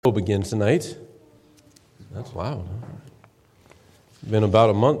Job again tonight. That's loud. It's been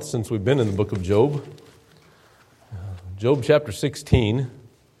about a month since we've been in the book of Job. Job chapter 16.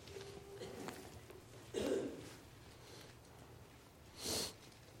 I'm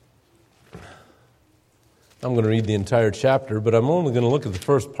going to read the entire chapter, but I'm only going to look at the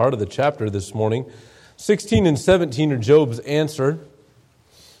first part of the chapter this morning. 16 and 17 are Job's answer.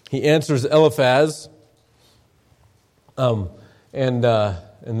 He answers Eliphaz.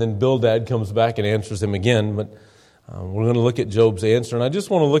 And then Bildad comes back and answers him again. But we're going to look at Job's answer. And I just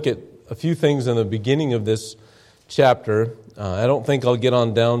want to look at a few things in the beginning of this chapter. I don't think I'll get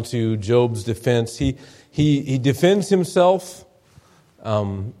on down to Job's defense. He defends himself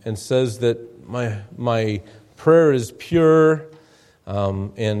and says that my prayer is pure,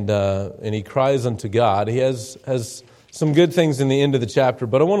 and he cries unto God. He has some good things in the end of the chapter.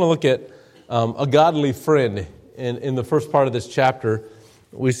 But I want to look at a godly friend in the first part of this chapter.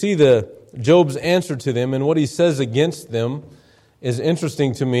 We see Job's answer to them, and what he says against them is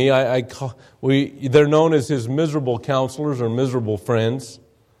interesting to me. They're known as his miserable counselors or miserable friends,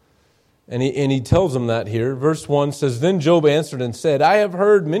 and he tells them that here. Verse 1 says, Then Job answered and said, I have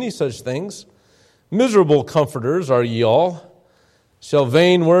heard many such things. Miserable comforters are ye all. Shall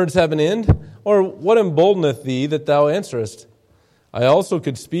vain words have an end? Or what emboldeneth thee that thou answerest? I also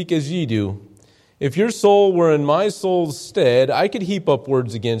could speak as ye do. If your soul were in my soul's stead, I could heap up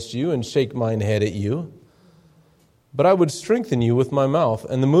words against you and shake mine head at you. But I would strengthen you with my mouth,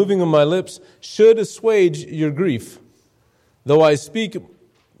 and the moving of my lips should assuage your grief. Though I speak,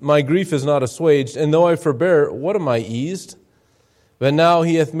 my grief is not assuaged, and though I forbear, what am I eased? But now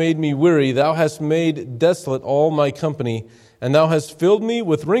he hath made me weary, thou hast made desolate all my company, and thou hast filled me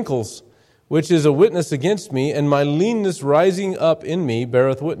with wrinkles, which is a witness against me, and my leanness rising up in me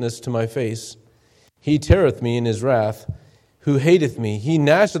beareth witness to my face. He teareth me in his wrath, who hateth me. He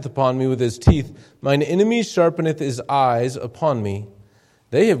gnasheth upon me with his teeth. Mine enemy sharpeneth his eyes upon me.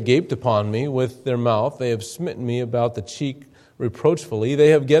 They have gaped upon me with their mouth. They have smitten me about the cheek reproachfully. They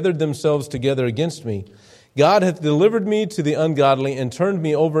have gathered themselves together against me. God hath delivered me to the ungodly and turned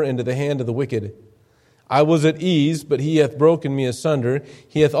me over into the hand of the wicked. I was at ease, but he hath broken me asunder.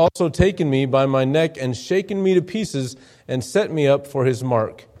 He hath also taken me by my neck and shaken me to pieces and set me up for his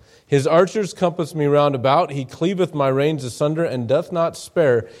mark. His archers compass me round about. He cleaveth my reins asunder, and doth not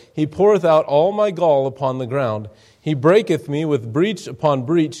spare. He poureth out all my gall upon the ground. He breaketh me with breach upon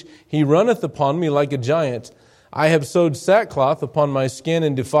breach. He runneth upon me like a giant. I have sewed sackcloth upon my skin,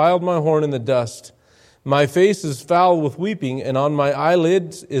 and defiled my horn in the dust. My face is foul with weeping, and on my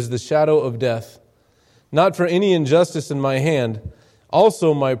eyelids is the shadow of death. Not for any injustice in my hand.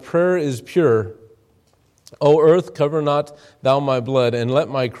 Also my prayer is pure. O earth, cover not thou my blood, and let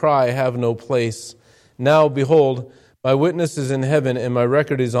my cry have no place. Now, behold, my witness is in heaven, and my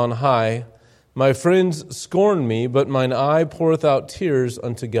record is on high. My friends scorn me, but mine eye poureth out tears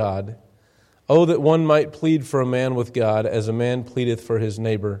unto God. Oh, that one might plead for a man with God, as a man pleadeth for his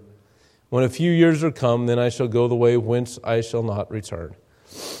neighbor. When a few years are come, then I shall go the way whence I shall not return.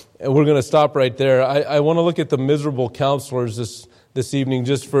 And we're going to stop right there. I want to look at the miserable counselors this evening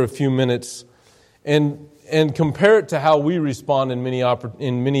just for a few minutes, and compare it to how we respond in many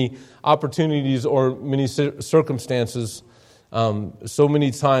opportunities or many circumstances. So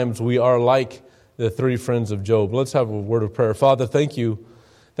many times we are like the three friends of Job. Let's have a word of prayer. Father, thank you.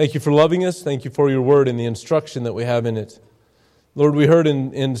 Thank you for loving us. Thank you for your word and the instruction that we have in it. Lord, we heard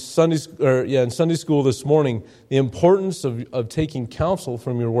in Sunday school this morning the importance of taking counsel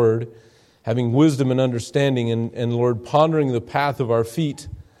from your word, having wisdom and understanding, and Lord, pondering the path of our feet,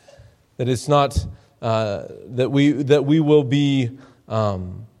 that it's not that we will be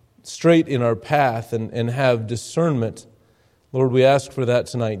straight in our path and have discernment. Lord, we ask for that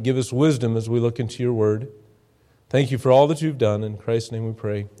tonight. Give us wisdom as we look into your word. Thank you for all that you've done. In Christ's name we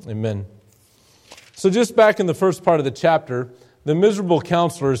pray. Amen. So just back in the first part of the chapter, the miserable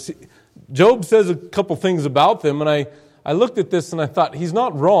counselors, Job says a couple things about them, and I looked at this and I thought, he's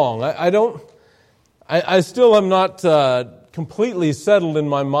not wrong. I still am not completely settled in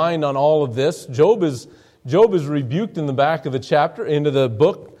my mind on all of this. Job is rebuked in the back of the chapter, into the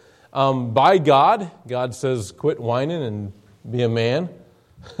book, by God. God says, quit whining and be a man.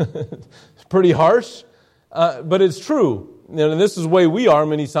 It's pretty harsh, but it's true. And this is the way we are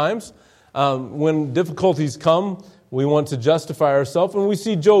many times. When difficulties come, we want to justify ourselves, and we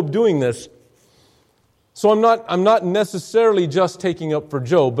see Job doing this. So I'm not necessarily just taking up for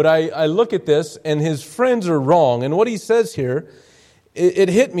Job, but I look at this, and his friends are wrong. And what he says here, it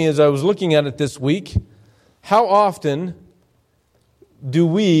hit me as I was looking at it this week. How often do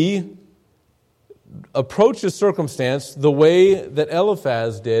we approach a circumstance the way that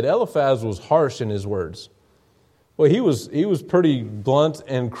Eliphaz did. Eliphaz was harsh in his words. Well, he was pretty blunt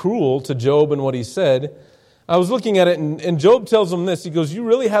and cruel to Job in what he said. I was looking at it, and Job tells him this. He goes, "You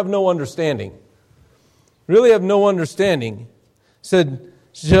really have no understanding. Really have no understanding." He said,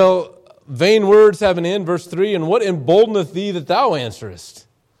 "Shall vain words have an end?" Verse 3, "And what emboldeneth thee that thou answerest?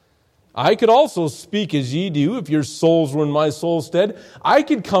 I could also speak as ye do, if your souls were in my soul's stead. I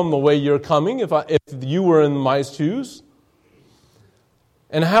could come the way you're coming if you were in my shoes."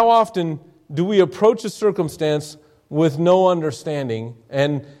 And how often do we approach a circumstance with no understanding,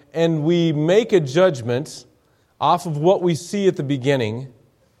 and we make a judgment off of what we see at the beginning,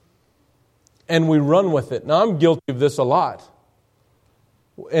 and we run with it? Now, I'm guilty of this a lot.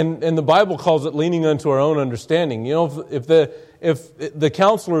 And the Bible calls it leaning unto our own understanding. You know, if the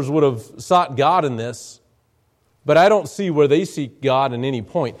counselors would have sought God in this, but I don't see where they seek God in any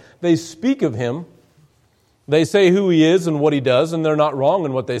point. They speak of Him. They say who He is and what He does, and they're not wrong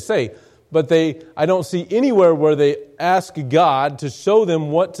in what they say. But I don't see anywhere where they ask God to show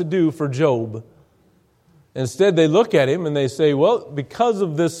them what to do for Job. Instead, they look at him and they say, well, because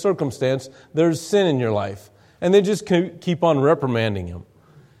of this circumstance, there's sin in your life. And they just keep on reprimanding him.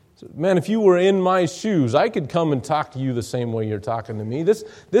 Man, if you were in my shoes, I could come and talk to you the same way you're talking to me.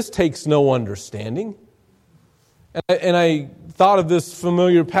 This takes no understanding. And I thought of this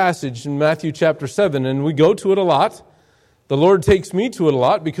familiar passage in Matthew chapter 7, and we go to it a lot. The Lord takes me to it a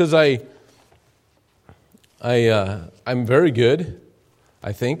lot because I'm very good,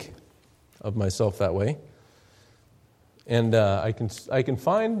 I think, of myself that way. And I can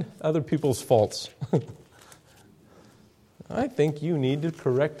find other people's faults. I think you need to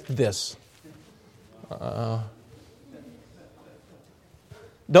correct this.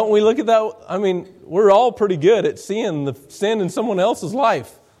 Don't we look at that? I mean, we're all pretty good at seeing the sin in someone else's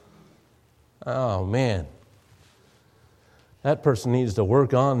life. Oh, man. That person needs to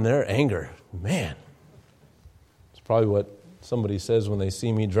work on their anger. Man. It's probably what somebody says when they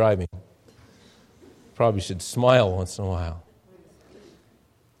see me driving. Probably should smile once in a while.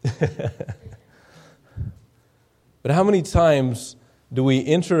 But how many times do we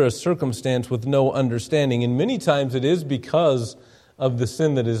enter a circumstance with no understanding? And many times it is because of the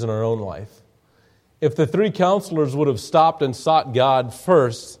sin that is in our own life. If the three counselors would have stopped and sought God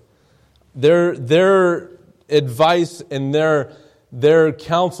first, their advice and their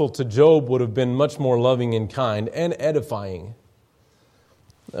counsel to Job would have been much more loving and kind and edifying.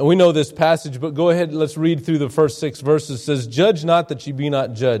 We know this passage, but go ahead, let's read through the first 6 verses. It says, "Judge not that ye be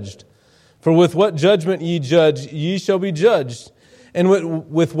not judged. For with what judgment ye judge, ye shall be judged. And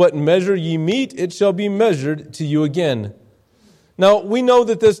with what measure ye mete, it shall be measured to you again." Now, we know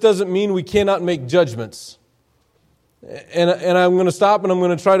that this doesn't mean we cannot make judgments. And I'm going to stop and I'm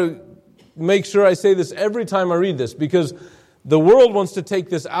going to try to make sure I say this every time I read this, because the world wants to take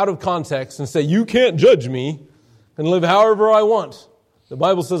this out of context and say, you can't judge me and live however I want. The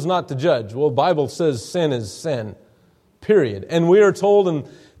Bible says not to judge. Well, the Bible says sin is sin, period. And we are told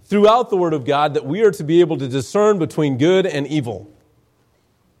throughout the Word of God that we are to be able to discern between good and evil.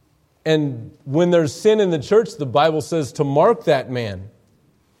 And when there's sin in the church, the Bible says to mark that man.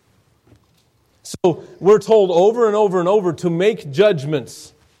 So we're told over and over and over to make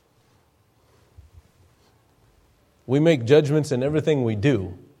judgments. We make judgments in everything we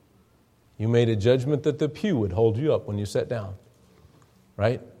do. You made a judgment that the pew would hold you up when you sat down,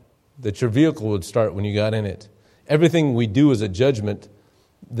 right? That your vehicle would start when you got in it. Everything we do is a judgment.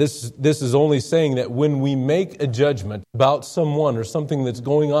 This is only saying that when we make a judgment about someone or something that's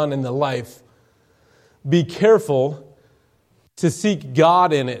going on in the life, be careful to seek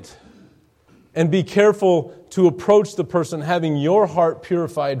God in it. And be careful to approach the person having your heart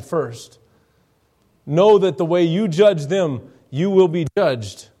purified first. Know that the way you judge them, you will be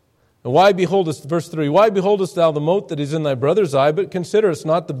judged. And why beholdest, verse 3, why beholdest thou the mote that is in thy brother's eye, but considerest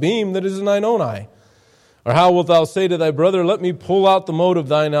not the beam that is in thine own eye? Or how wilt thou say to thy brother, let me pull out the mote of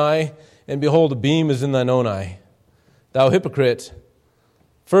thine eye, and behold, a beam is in thine own eye? Thou hypocrite,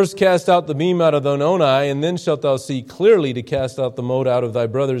 first cast out the beam out of thine own eye, and then shalt thou see clearly to cast out the mote out of thy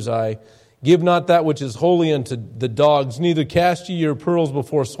brother's eye. Give not that which is holy unto the dogs, neither cast ye your pearls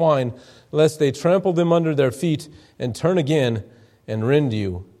before swine, lest they trample them under their feet, and turn again and rend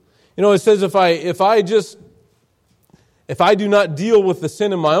you. You know, it says if I do not deal with the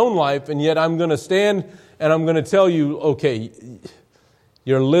sin in my own life, and yet I'm going to stand and I'm going to tell you, okay,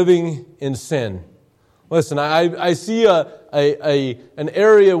 you're living in sin. Listen, I see an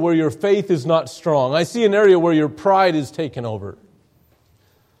area where your faith is not strong. I see an area where your pride is taken over.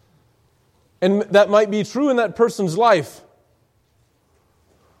 And that might be true in that person's life.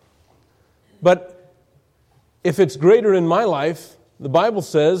 But if it's greater in my life, the Bible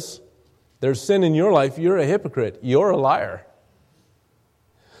says there's sin in your life, you're a hypocrite. You're a liar.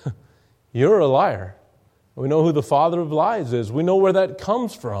 You're a liar. We know who the father of lies is. We know where that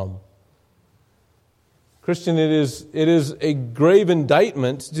comes from. Christian, it is a grave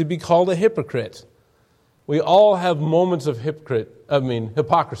indictment to be called a hypocrite. We all have moments of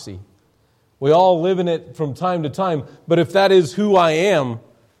hypocrisy. We all live in it from time to time. But if that is who I am,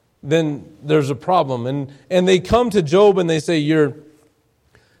 then there's a problem. And they come to Job and they say, you're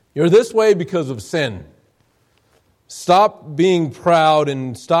this way because of sin. Stop being proud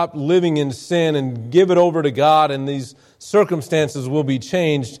and stop living in sin and give it over to God, and these circumstances will be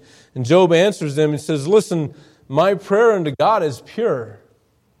changed. And Job answers them and says, listen, my prayer unto God is pure.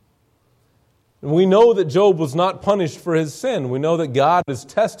 And we know that Job was not punished for his sin. We know that God is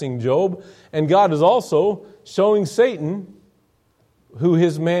testing Job, and God is also showing Satan who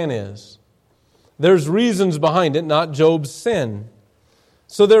his man is. There's reasons behind it, not Job's sin.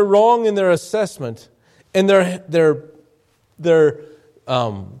 So they're wrong in their assessment, and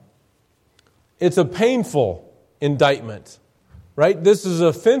it's a painful indictment, right? This is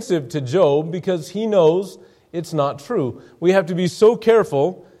offensive to Job because he knows it's not true. We have to be so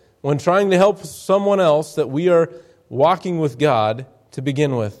careful when trying to help someone else that we are walking with God to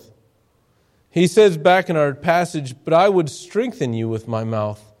begin with. He says back in our passage, but I would strengthen you with my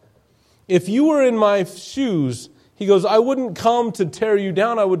mouth. If you were in my shoes, he goes, I wouldn't come to tear you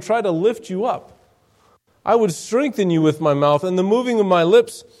down. I would try to lift you up. I would strengthen you with my mouth, and the moving of my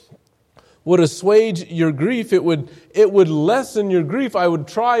lips would assuage your grief. It would lessen your grief. I would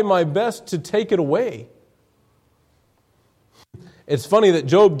try my best to take it away. It's funny that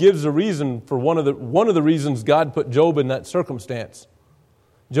Job gives a reason for one of the reasons God put Job in that circumstance.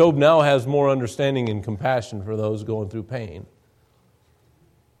 Job now has more understanding and compassion for those going through pain.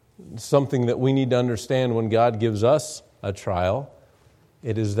 It's something that we need to understand when God gives us a trial.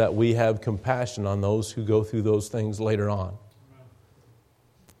 It is that we have compassion on those who go through those things later on.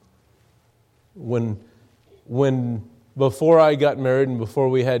 When before I got married and before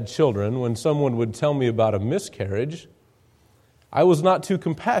we had children, when someone would tell me about a miscarriage, I was not too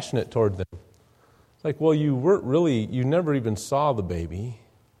compassionate toward them. It's like, well, you never even saw the baby.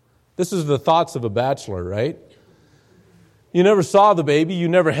 This is the thoughts of a bachelor, right? You never saw the baby, you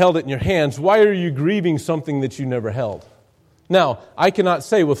never held it in your hands. Why are you grieving something that you never held? Now, I cannot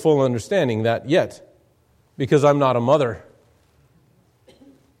say with full understanding that yet, because I'm not a mother.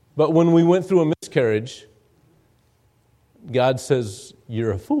 But when we went through a miscarriage, God says,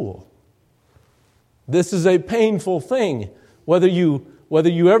 you're a fool. This is a painful thing. Whether you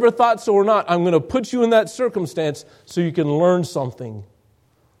ever thought so or not, I'm going to put you in that circumstance so you can learn something.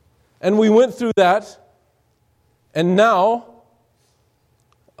 And we went through that, and now,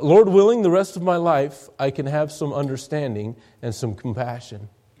 Lord willing, the rest of my life, I can have some understanding and some compassion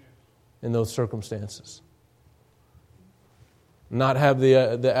in those circumstances. Not have the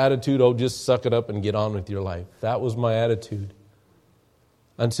attitude, oh, just suck it up and get on with your life. That was my attitude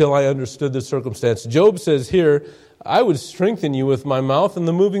until I understood the circumstance. Job says here, I would strengthen you with my mouth, and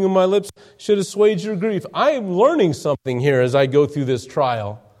the moving of my lips should assuage your grief. I am learning something here as I go through this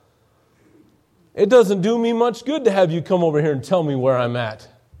trial. It doesn't do me much good to have you come over here and tell me where I'm at.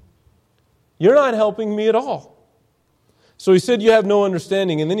 You're not helping me at all. So he said, you have no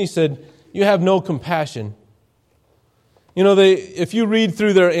understanding. And then he said, you have no compassion. You know, if you read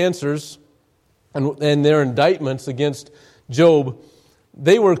through their answers and their indictments against Job,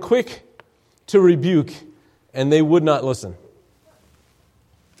 they were quick to rebuke and they would not listen.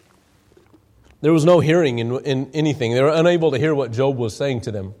 There was no hearing in anything. They were unable to hear what Job was saying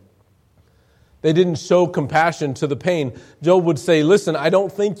to them. They didn't show compassion to the pain. Job would say, listen, I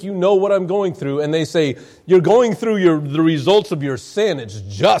don't think you know what I'm going through. And they say, you're going through the results of your sin. It's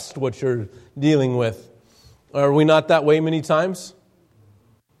just what you're dealing with. Are we not that way many times?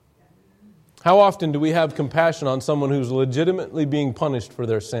 How often do we have compassion on someone who's legitimately being punished for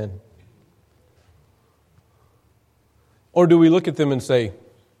their sin? Or do we look at them and say,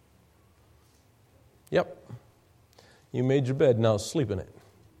 yep, you made your bed, now sleep in it?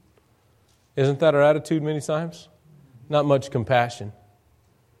 Isn't that our attitude many times? Not much compassion.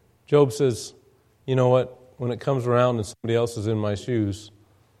 Job says, you know what? When it comes around and somebody else is in my shoes,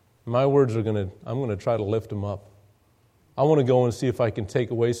 my words I'm going to try to lift them up. I want to go and see if I can take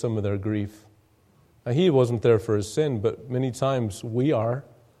away some of their grief. Now, he wasn't there for his sin, but many times we are.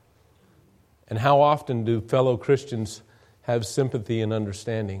 And how often do fellow Christians have sympathy and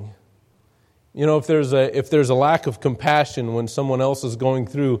understanding? You know, if there's a lack of compassion when someone else is going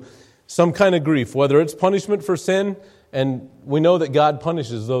through some kind of grief, whether it's punishment for sin, and we know that God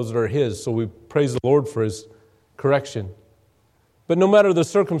punishes those that are His, so we praise the Lord for His correction. But no matter the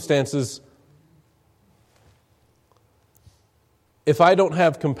circumstances, if I don't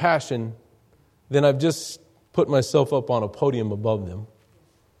have compassion, then I've just put myself up on a podium above them.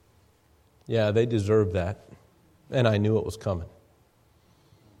 Yeah, they deserve that. And I knew it was coming.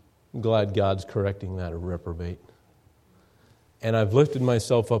 I'm glad God's correcting that reprobate. And I've lifted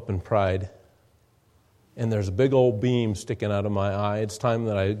myself up in pride. And there's a big old beam sticking out of my eye. It's time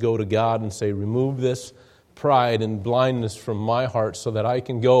that I go to God and say, remove this pride and blindness from my heart so that I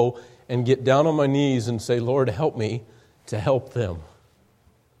can go and get down on my knees and say, Lord, help me to help them.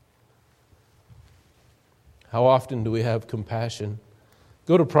 How often do we have compassion?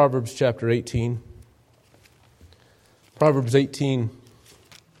 Go to Proverbs chapter 18. Proverbs 18.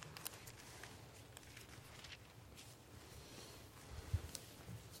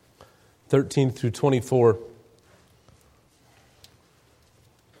 (13 through 24).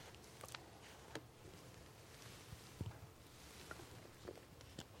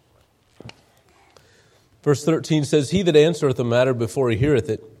 Verse 13 says, He that answereth a matter before he heareth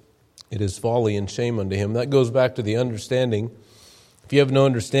it, it is folly and shame unto him. That goes back to the understanding. If you have no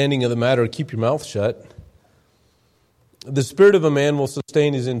understanding of the matter, keep your mouth shut. The spirit of a man will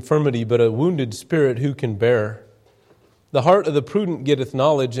sustain his infirmity, but a wounded spirit who can bear? The heart of the prudent getteth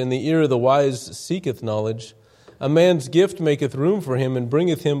knowledge, and the ear of the wise seeketh knowledge. A man's gift maketh room for him, and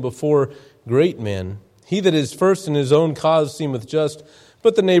bringeth him before great men. He that is first in his own cause seemeth just,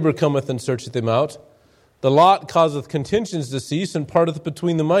 but the neighbor cometh and searcheth him out. The lot causeth contentions to cease, and parteth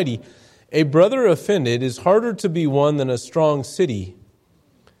between the mighty. A brother offended is harder to be won than a strong city,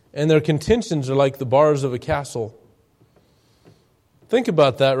 and their contentions are like the bars of a castle. Think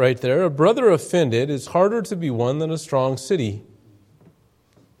about that right there. A brother offended is harder to be won than a strong city.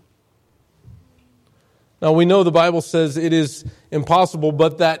 Now we know the Bible says it is impossible,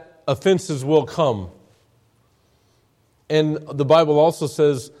 but that offenses will come. And the Bible also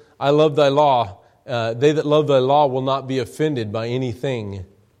says, I love thy law. They that love thy law will not be offended by anything.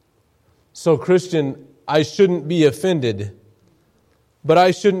 So Christian, I shouldn't be offended, but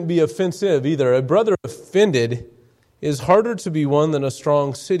I shouldn't be offensive either. A brother offended is harder to be won than a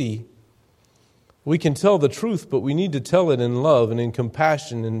strong city. We can tell the truth, but we need to tell it in love and in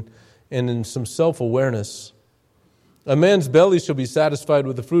compassion and in some self-awareness. A man's belly shall be satisfied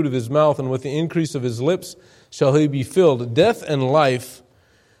with the fruit of his mouth, and with the increase of his lips shall he be filled. Death and life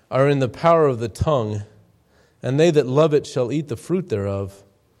are in the power of the tongue, and they that love it shall eat the fruit thereof.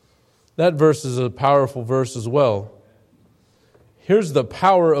 That verse is a powerful verse as well. Here's the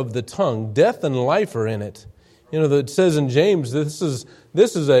power of the tongue. Death and life are in it. You know, it says in James, this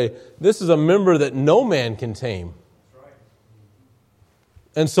is a member that no man can tame.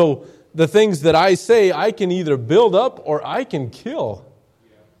 And so the things that I say, I can either build up or I can kill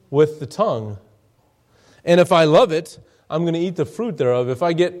with the tongue. And if I love it, I'm going to eat the fruit thereof. If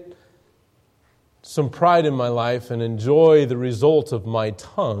I get some pride in my life and enjoy the result of my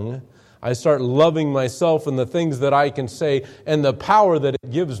tongue, I start loving myself and the things that I can say and the power that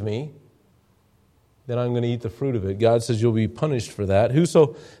it gives me, then I'm going to eat the fruit of it. God says you'll be punished for that.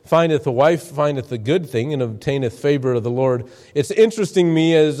 Whoso findeth a wife findeth a good thing and obtaineth favor of the Lord. It's interesting to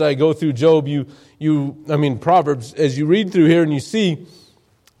me as I go through Job, Proverbs, as you read through here and you see,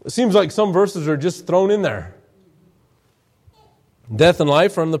 it seems like some verses are just thrown in there. Death and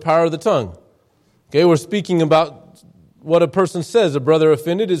life are in the power of the tongue. Okay, we're speaking about what a person says. A brother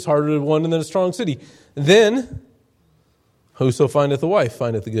offended is harder to win than a strong city. Then, whoso findeth a wife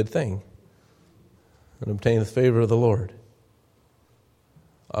findeth a good thing and obtaineth favor of the Lord.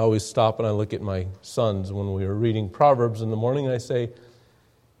 I always stop and I look at my sons when we are reading Proverbs in the morning, and I say,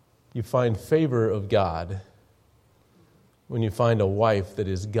 you find favor of God when you find a wife that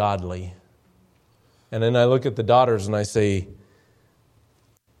is godly. And then I look at the daughters and I say,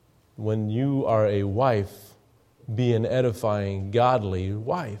 when you are a wife, be an edifying, godly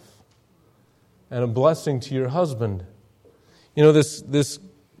wife and a blessing to your husband. You know, this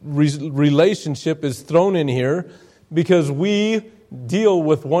relationship is thrown in here because we deal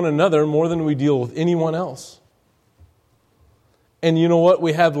with one another more than we deal with anyone else. And you know what?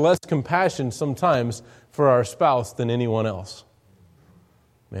 We have less compassion sometimes for our spouse than anyone else.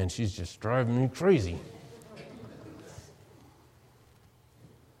 Man, she's just driving me crazy.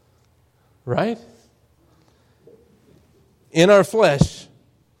 Right? In our flesh,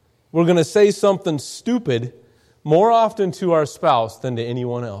 we're going to say something stupid more often to our spouse than to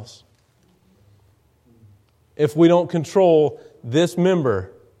anyone else. If we don't control this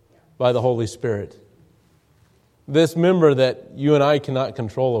member by the Holy Spirit. This member that you and I cannot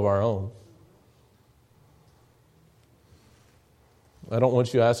control of our own. I don't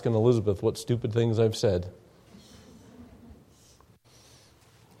want you asking Elizabeth what stupid things I've said.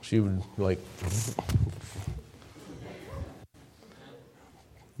 she would like,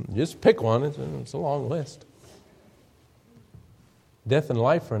 just pick one. It's a long list. Death and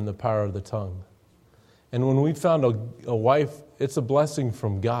life are in the power of the tongue. And when we found a wife, it's a blessing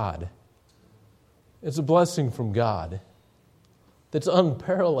from God. It's a blessing from God that's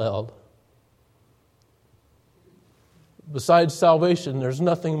unparalleled. Besides salvation, there's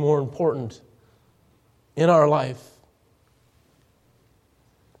nothing more important in our life.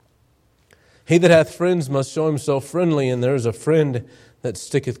 He that hath friends must show himself friendly, and there is a friend that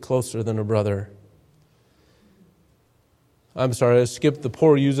sticketh closer than a brother. I skipped the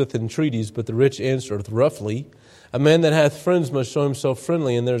poor useth entreaties, but the rich answereth roughly. A man that hath friends must show himself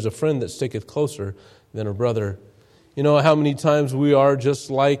friendly, and there is a friend that sticketh closer than a brother. You know how many times we are just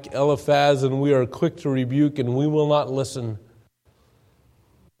like Eliphaz, and we are quick to rebuke, and we will not listen.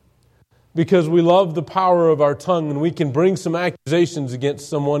 Because we love the power of our tongue, and we can bring some accusations against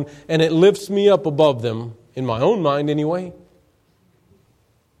someone, and it lifts me up above them, in my own mind anyway.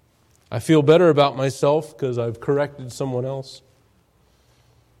 I feel better about myself because I've corrected someone else.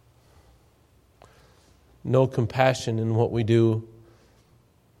 No compassion in what we do.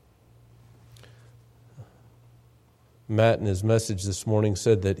 Matt in his message this morning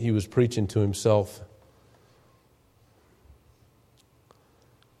said that he was preaching to himself.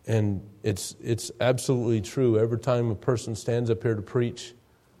 And it's absolutely true. Every time a person stands up here to preach,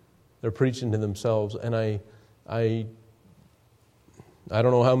 they're preaching to themselves. And I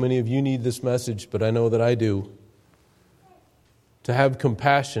don't know how many of you need this message, but I know that I do. To have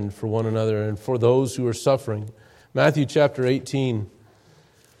compassion for one another and for those who are suffering. Matthew chapter 18,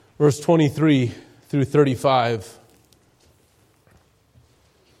 verse 23 through 35.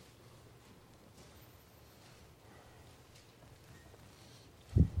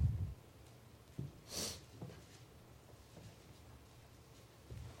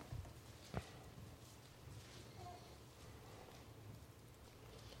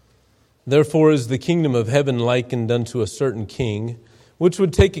 Therefore is the kingdom of heaven likened unto a certain king, which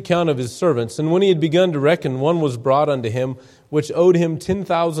would take account of his servants. And when he had begun to reckon, one was brought unto him, which owed him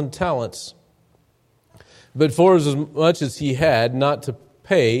 10,000 talents. But for as much as he had not to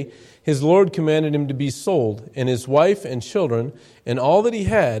pay, his Lord commanded him to be sold, and his wife and children, and all that he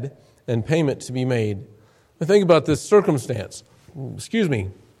had, and payment to be made. Now think about this circumstance.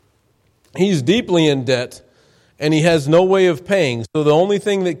 He's deeply in debt, and he has no way of paying. So the only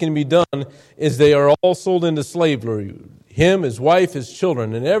thing that can be done is they are all sold into slavery. Him, his wife, his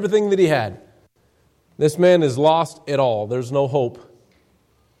children, and everything that he had. This man is lost at all. There's no hope.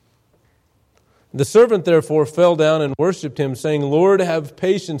 The servant therefore fell down and worshipped him, saying, Lord, have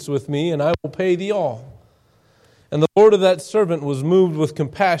patience with me, and I will pay thee all. And the Lord of that servant was moved with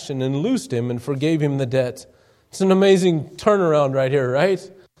compassion and loosed him and forgave him the debt. It's an amazing turnaround right here, right?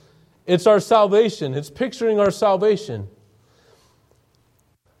 It's our salvation. It's picturing our salvation.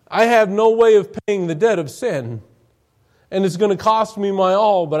 I have no way of paying the debt of sin. And it's going to cost me my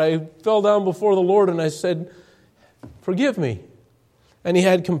all. But I fell down before the Lord and I said, forgive me. And he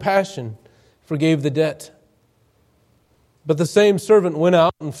had compassion, forgave the debt. But the same servant went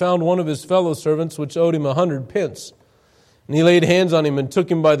out and found one of his fellow servants, which owed him 100 pence. And he laid hands on him and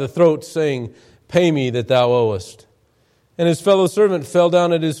took him by the throat, saying, Pay me that thou owest. And his fellow servant fell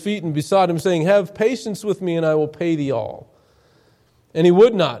down at his feet and besought him, saying, Have patience with me, and I will pay thee all. And he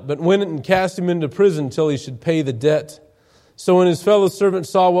would not, but went and cast him into prison till he should pay the debt. So when his fellow servants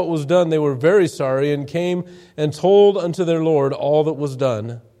saw what was done, they were very sorry, and came and told unto their Lord all that was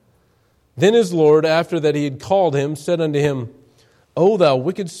done. Then his Lord, after that he had called him, said unto him, O thou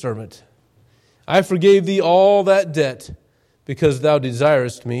wicked servant, I forgave thee all that debt, because thou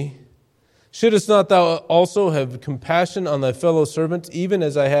desirest me. Shouldest not thou also have compassion on thy fellow servant, even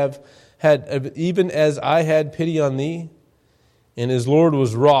as I had pity on thee? And his Lord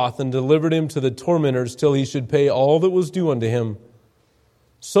was wroth, and delivered him to the tormentors till he should pay all that was due unto him.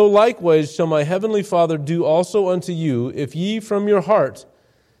 So likewise shall my heavenly Father do also unto you, if ye from your heart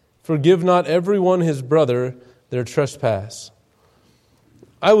forgive not every one his brother their trespass.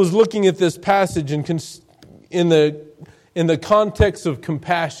 I was looking at this passage in the context of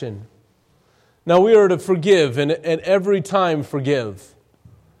compassion. Now we are to forgive, and at every time forgive.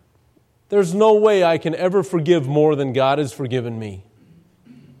 There's no way I can ever forgive more than God has forgiven me.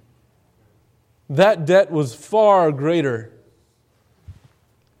 That debt was far greater,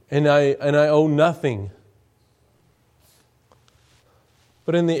 and I owe nothing.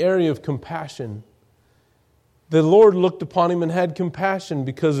 But in the area of compassion, the Lord looked upon him and had compassion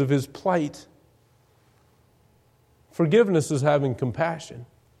because of his plight. Forgiveness is having compassion.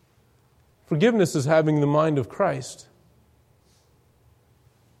 Forgiveness is having the mind of Christ.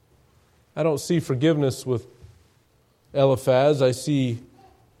 I don't see forgiveness with Eliphaz. I see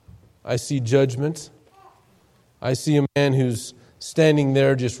judgment. I see a man who's standing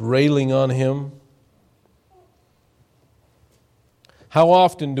there just railing on him. How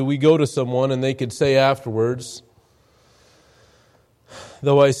often do we go to someone and they could say afterwards,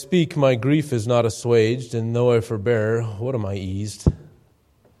 though I speak, my grief is not assuaged, and though I forbear, what am I eased?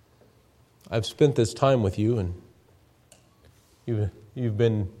 I've spent this time with you, and you've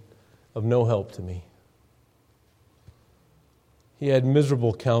been of no help to me. He had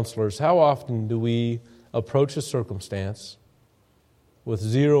miserable counselors. How often do we approach a circumstance with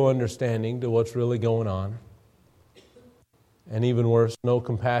zero understanding to what's really going on? And even worse, no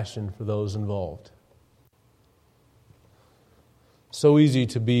compassion for those involved. So easy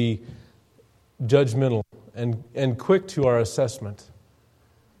to be judgmental and quick to our assessment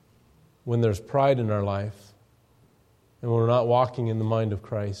when there's pride in our life and when we're not walking in the mind of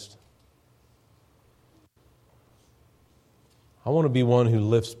Christ. I want to be one who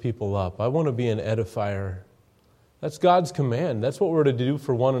lifts people up. I want to be an edifier. That's God's command. That's what we're to do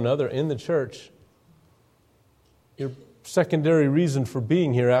for one another in the church. Your secondary reason for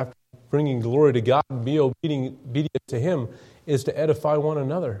being here after bringing glory to God and be obedient to Him is to edify one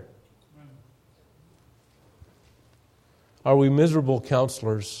another. Are we miserable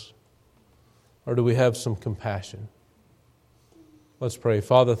counselors, or do we have some compassion? Let's pray.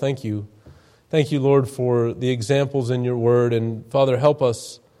 Father, thank you. Thank you, Lord, for the examples in your word. And Father, help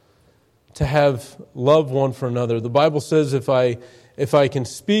us to have love one for another. The Bible says if I can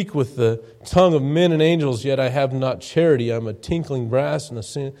speak with the tongue of men and angels, yet I have not charity, I'm a tinkling brass and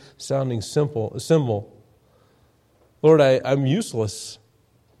a sounding cymbal. Lord, I'm useless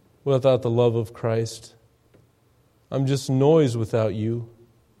without the love of Christ. I'm just noise without you.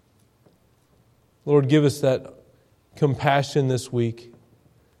 Lord, give us that compassion this week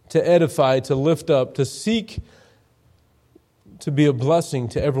to edify, to lift up, to seek to be a blessing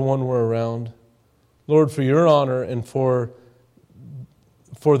to everyone we're around. Lord, for your honor and for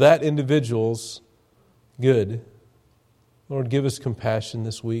that individual's good. Lord, give us compassion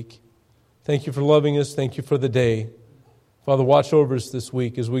this week. Thank you for loving us. Thank you for the day. Father, watch over us this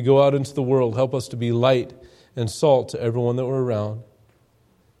week as we go out into the world. Help us to be light and salt to everyone that we're around.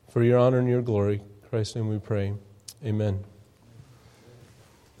 For your honor and your glory, in Christ's name we pray. Amen.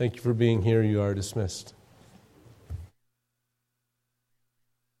 Thank you for being here. You are dismissed.